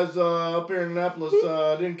 hey, guys, up here in Annapolis,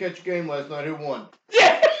 didn't catch a game last night. Who won?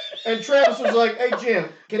 Yeah. And Travis was like, hey, Jim,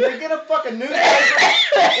 can they get a fucking newspaper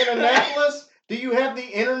in Annapolis? Do you have the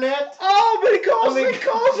internet? Oh, but he calls every week.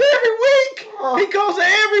 He calls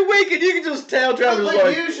every week, and you can just tell Travis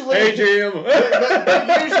like, usually, hey, Jim.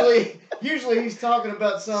 but usually, Usually he's talking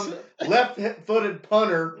about some left-footed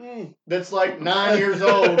punter that's like 9 years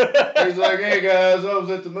old. He's like, hey guys, I was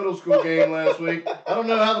at the middle school game last week. I don't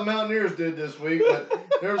know how the Mountaineers did this week, but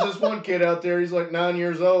there was this one kid out there. He's like 9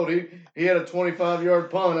 years old. He had a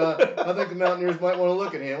 25-yard punt. I think the Mountaineers might want to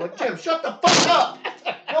look at him. Like, Jim, shut the fuck up.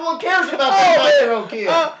 No one cares about that 9-year-old kid.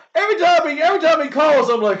 Every time he calls,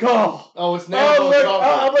 I'm like, oh. Oh, it's now.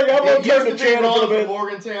 I'm going to turn the channel for the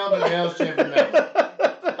Morgantown, but now it's Champion Mountain.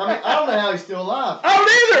 I mean, I don't know how he's still alive. I don't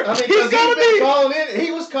either. I mean, he's been calling in.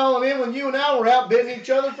 He was calling in when you and I were out bidding each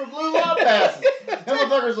other for blue lot passes. That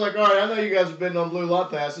motherfucker's like, all right, I know you guys are bidding on blue lot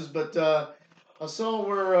passes, but I saw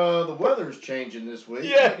where the weather's changing this week.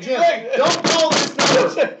 Yeah, Jim, don't call this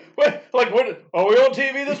number. Wait, like, what? Are we on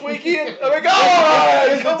TV this weekend? I mean, go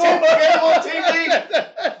Is the game on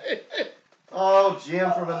TV? Oh,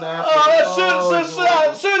 Jim from Annapolis.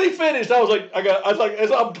 As soon as he finished, I was like,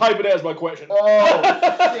 I'm typing as my question. Oh,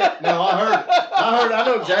 shit. No, I heard it. I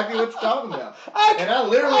know exactly what you're talking about. And I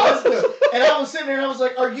literally listened to it. And I was sitting there and I was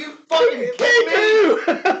like, are you fucking kidding me?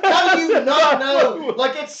 How do you not know?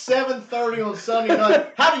 Like, it's 7:30 on Sunday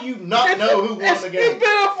night. How do you not know who won the game? It's been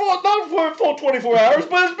not for a full 24 hours,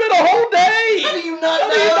 but it's been a whole day. How do you not know?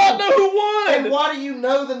 How do you not know who won? And why do you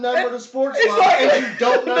know the number to Sportsline and you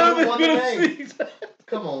don't know who won the game?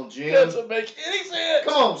 Come on, Jim. That doesn't make any sense.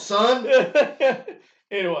 Come on, son.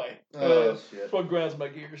 Anyway, shit. That's what grinds my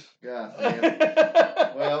gears. God damn.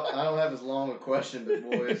 Well, I don't have as long a question, but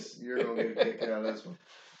boys, you're going to get a kick out of this one.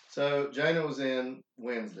 So, Jana was in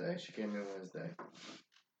Wednesday. She came in Wednesday.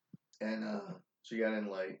 And she got in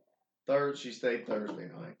late. She stayed Thursday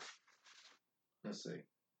night. Let's see.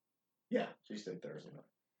 Yeah, she stayed Thursday night.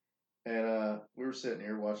 And we were sitting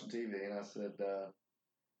here watching TV, and I said,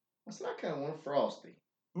 I kind of want a Frosty.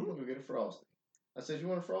 I'm going to go get a Frosty. I said, you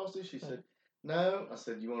want a Frosty? She said, no. I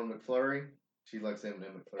said, you want a McFlurry? She likes M&M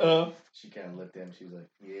McFlurry. She kind of looked at him. She was like,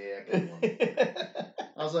 yeah, I kind of want one.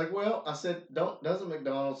 I was like, well, I said, doesn't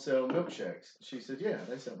McDonald's sell milkshakes? She said, yeah,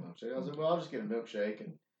 they sell milkshakes. I was like, well, I'll just get a milkshake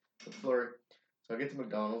and a McFlurry. So I get to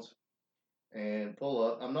McDonald's and pull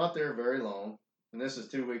up. I'm not there very long. And this is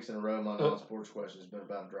 2 weeks in a row. My non-sports question has been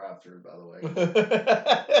about drive-through, by the way.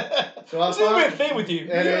 So I seems to be a theme with you.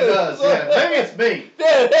 And it does, yeah. Maybe it's me.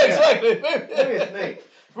 Yeah, exactly. Maybe it's me.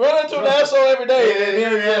 Run into an asshole every day. Yeah,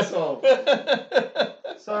 you're an asshole.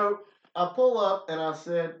 So I pull up and I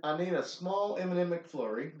said, I need a small M&M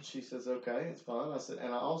McFlurry. She says, okay, it's fine. I said,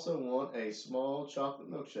 and I also want a small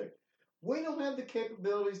chocolate milkshake. We don't have the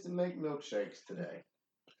capabilities to make milkshakes today.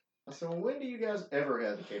 I said, well, when do you guys ever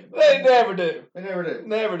have the capability? They never do. They never do.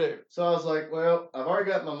 Never do. So I was like, well, I've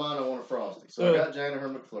already got in my mind I want a Frosty. So I got Jana her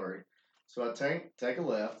McFlurry. So I take a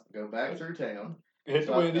left, go back through town. Get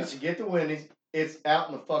the Wendy's. Get the Wendy's. It's out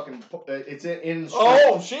in the fucking. It's in the street.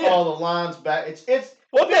 Oh shit! All the lines back. It's.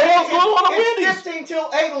 What the hell's going on at Wendy's? 15 till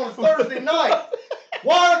 8 on a Thursday night.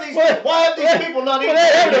 Why have these people not even? They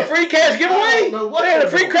having a free cash giveaway? They having a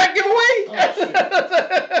free crack giveaway?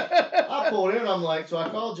 I pulled in. I'm like, so I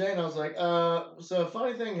called Jane. I was like, so a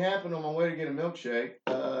funny thing happened on my way to get a milkshake.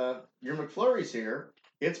 Your McFlurry's here.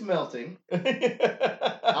 It's melting.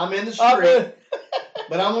 I'm in the street,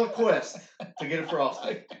 but I'm on a quest to get a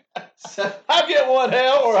Frosty. So I get one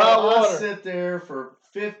hell or hot water. I sit there for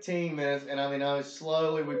 15 minutes, and I mean,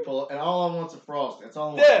 slowly we pull, and all I want's a Frosty. That's all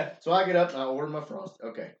I want. Yeah. So I get up and I order my Frosty.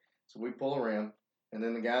 Okay. So we pull around, and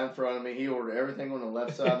then the guy in front of me, he ordered everything on the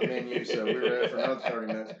left side of the menu, so we were there for another 30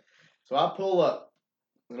 minutes. So I pull up,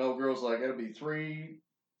 and the old girl's like, it'll be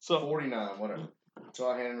 $3.49, whatever. So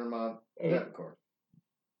I handed her my debit card.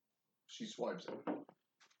 She swipes it.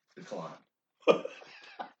 Decline.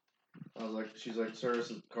 I was like, she's like, sir,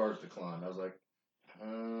 this card's declined. I was like,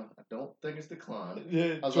 I don't think it's declined.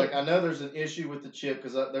 Yeah, I was like, I know there's an issue with the chip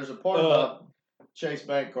because there's a part of my Chase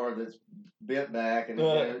Bank card that's bent back and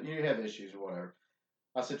you have issues or whatever.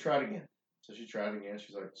 I said, try it again. So she tried it again.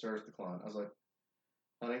 She's like, sir, it's declined. I was like,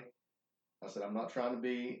 honey, I said, I'm not trying to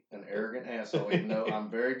be an arrogant asshole, even though I'm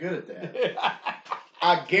very good at that.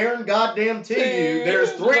 I guarantee you there's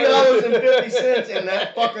 $3.50 in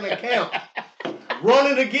that fucking account. Run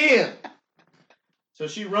it again. So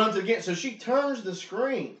she runs again. So she turns the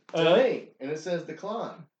screen to me, and it says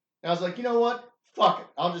decline. And I was like, you know what? Fuck it.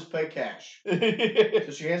 I'll just pay cash. So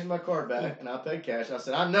she hands me my card back, and I pay cash. I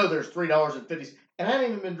said, I know there's $3.50, and I haven't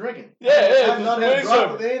even been drinking. I've not had a drop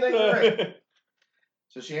of anything to drink.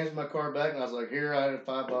 So she hands me my card back, and I was like, here, I had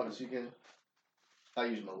 $5. You can. I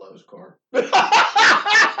use my Lowe's card.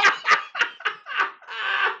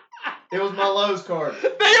 It was my Lowe's card.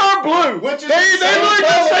 They are blue. Which is they look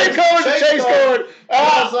the same color as the Chase card.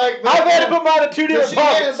 I was like, I've had to put my bought it 2 different She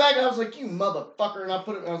handed it pockets. back, and I was like, "You motherfucker!" And I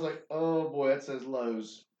put it. I was like, "Oh boy, it says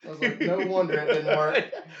Lowe's." I was like, "No wonder it didn't work."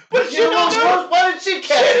 But you know what's worse? Why did she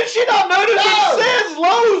catch it? Did she not notice it says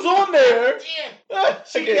Lowe's on there?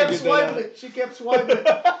 She kept swiping it. She kept swiping it.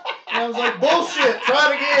 And I was like, "Bullshit!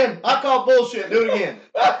 Try it again." I call bullshit. Do it again.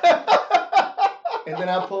 And then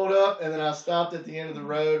I pulled up, and then I stopped at the end of the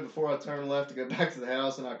road before I turned left to go back to the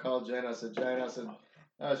house, and I called Jane. I said, "Jane, I just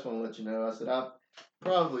want to let you know." I said, "I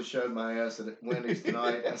probably showed my ass at Wendy's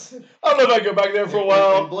tonight." I said, I don't know if I go back there for a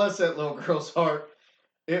while. And bless that little girl's heart.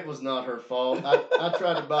 It was not her fault. I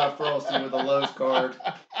tried to buy a Frosty with a Lowe's card,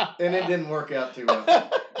 and it didn't work out too well.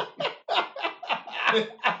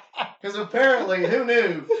 Because apparently, who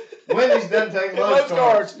knew? Wendy's doesn't take Lowe's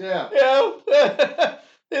cards. Yeah. Yeah.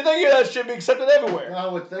 You think that should be accepted everywhere? I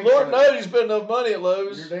would think Lord so. knows you spend enough money at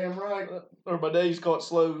Lowe's. You're damn right. Or my days call it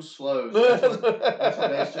Slows. Slows. That's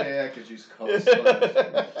what SJX used to call it.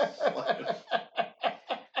 Slows.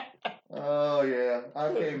 Oh, yeah.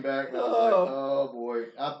 I came back and I was like, oh, boy.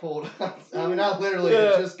 I literally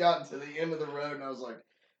had just gotten to the end of the road and I was like,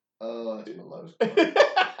 oh, that's my Lowe's card.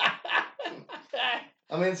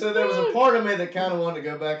 I mean, so there was a part of me that kind of wanted to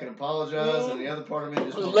go back and apologize, and the other part of me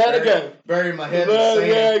just let it go. Bury my head in the sand.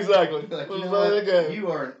 Yeah, exactly. Like, just let it go.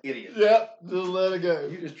 You are an idiot. Yep, just let it go.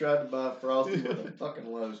 You just tried to buy a Frosty with a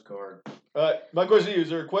fucking Lowe's card. All right, my question to you, is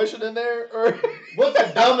there a question in there? Or what's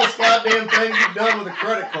the dumbest goddamn thing you've done with a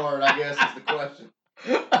credit card, I guess is the question.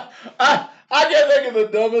 I can't think of the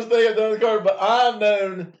dumbest thing I've done with a card, but I've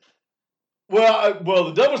known... Well,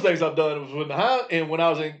 the dumbest things I've done was when I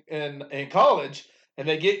was in college... And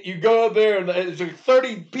you go up there, and there's like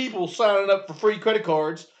 30 people signing up for free credit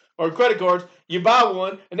cards. You buy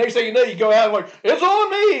one, and next thing you know, you go out and like, it's on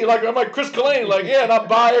me. Like I'm like Chris Collane, like yeah, and I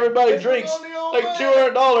buy everybody drinks like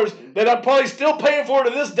 $200 that I'm probably still paying for to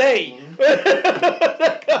this day.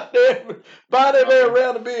 Buying every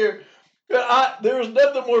round of beer. There was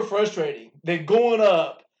nothing more frustrating than going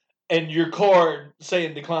up and your card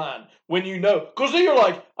saying decline. When you know, because then you're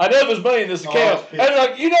like, I know there's money in this account. And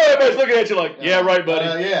like, everybody's looking at you like, yeah, right,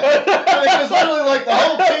 buddy. Yeah. It was literally like the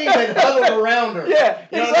whole team had huddled around her. Yeah,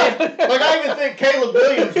 exactly. Like, I even think Caleb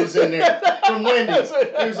Williams was in there from Wendy's.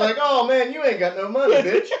 He was like, oh, man, you ain't got no money,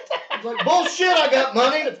 bitch. I was like, bullshit, I got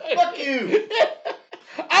money. Fuck you.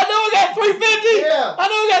 I know I got $3.50. Yeah. I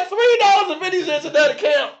know I got $3.50 in that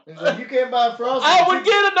account. He's like, you can't buy Frosty. I would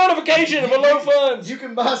get a notification for low funds. You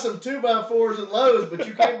can buy some 2x4’s at Lowe's, but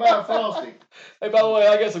you can't buy a Frosty. Hey, by the way,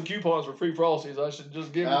 I got some coupons for free Frosties. I should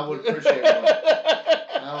just give you. I would appreciate one.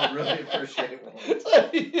 I would really appreciate one.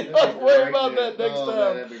 Don't worry about that next time.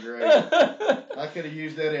 Man, that'd be great. I could have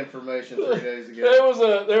used that information 3 days ago.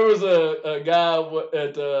 There was a guy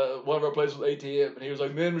at one of our places with ATM, and he was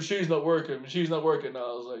like, "Man, machine's not working. And I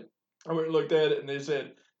was like, I went and looked at it, and they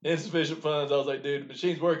said insufficient funds. I was like, dude, the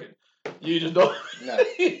machine's working. You just don't. No.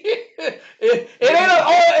 it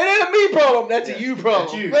ain't a me problem. That's a you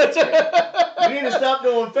problem. That's you. You need to stop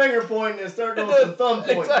doing finger pointing and start doing some thumb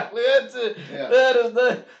pointing. Exactly. That's it. Yeah.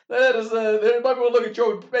 That is. Everybody will look at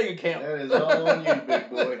your bank account. That is all on you, big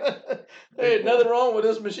boy. There ain't nothing wrong with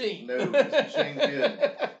this machine. No, this machine's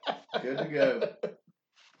good. Good to go.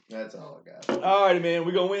 That's all I got. All righty, man.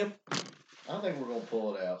 We gonna win? I think we're gonna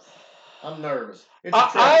pull it out. I'm nervous.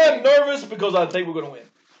 I am nervous because I think we're gonna win.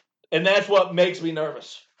 And that's what makes me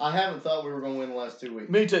nervous. I haven't thought we were going to win the last 2 weeks.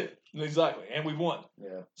 Me too. Exactly. And we've won.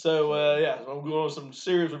 Yeah. So, so I'm going with some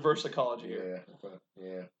serious reverse psychology here.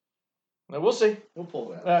 Yeah. Now, we'll see. We'll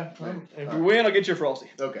pull it out. If we win, I'll get you a Frosty.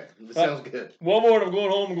 Okay. That sounds good. One more and I'm going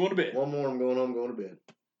home and going to bed. One more, I'm going home, going to bed.